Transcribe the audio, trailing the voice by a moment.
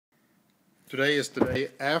Today is the day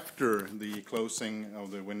after the closing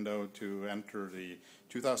of the window to enter the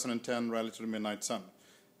 2010 Rally to the Midnight Sun.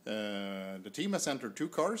 The team has entered two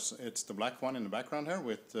cars. It's the black one in the background here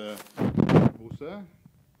with Bosse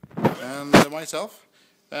and myself.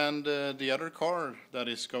 And the other car that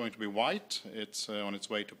is going to be white, it's on its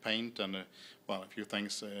way to paint and well, a few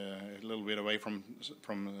things a little bit away from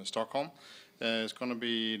Stockholm. It's going to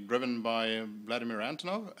be driven by Vladimir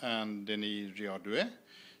Antonov and Denis Giardouet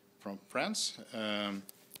from France.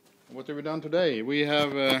 What have we done today? We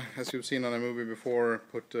have, as you've seen on a movie before,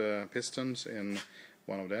 put pistons in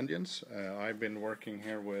one of the engines. I've been working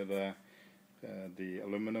here with the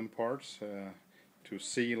aluminum parts to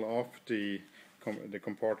seal off the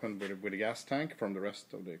compartment with the gas tank from the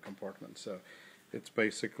rest of the compartment. So it's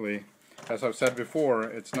basically, as I've said before,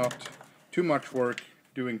 it's not too much work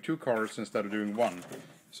doing two cars instead of doing one.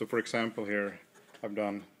 So for example here, I've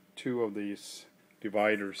done two of these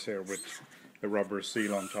dividers here with the rubber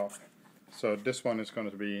seal on top. So this one is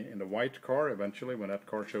going to be in the white car eventually when that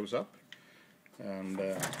car shows up, and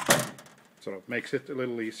sort of makes it a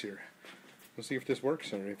little easier. We'll see if this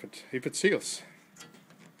works or if it seals.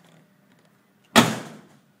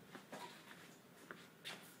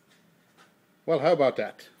 Well, how about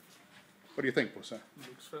that? What do you think, Bosse?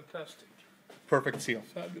 Looks fantastic. Perfect seal.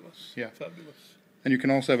 Fabulous. Yeah. Fabulous. And you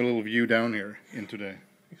can also have a little view down here into the...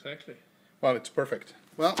 Exactly. Well, it's perfect.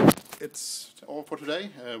 Well, it's all for today.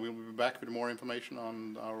 We'll be back with more information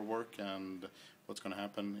on our work and what's going to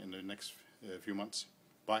happen in the next few months.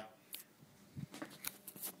 Bye.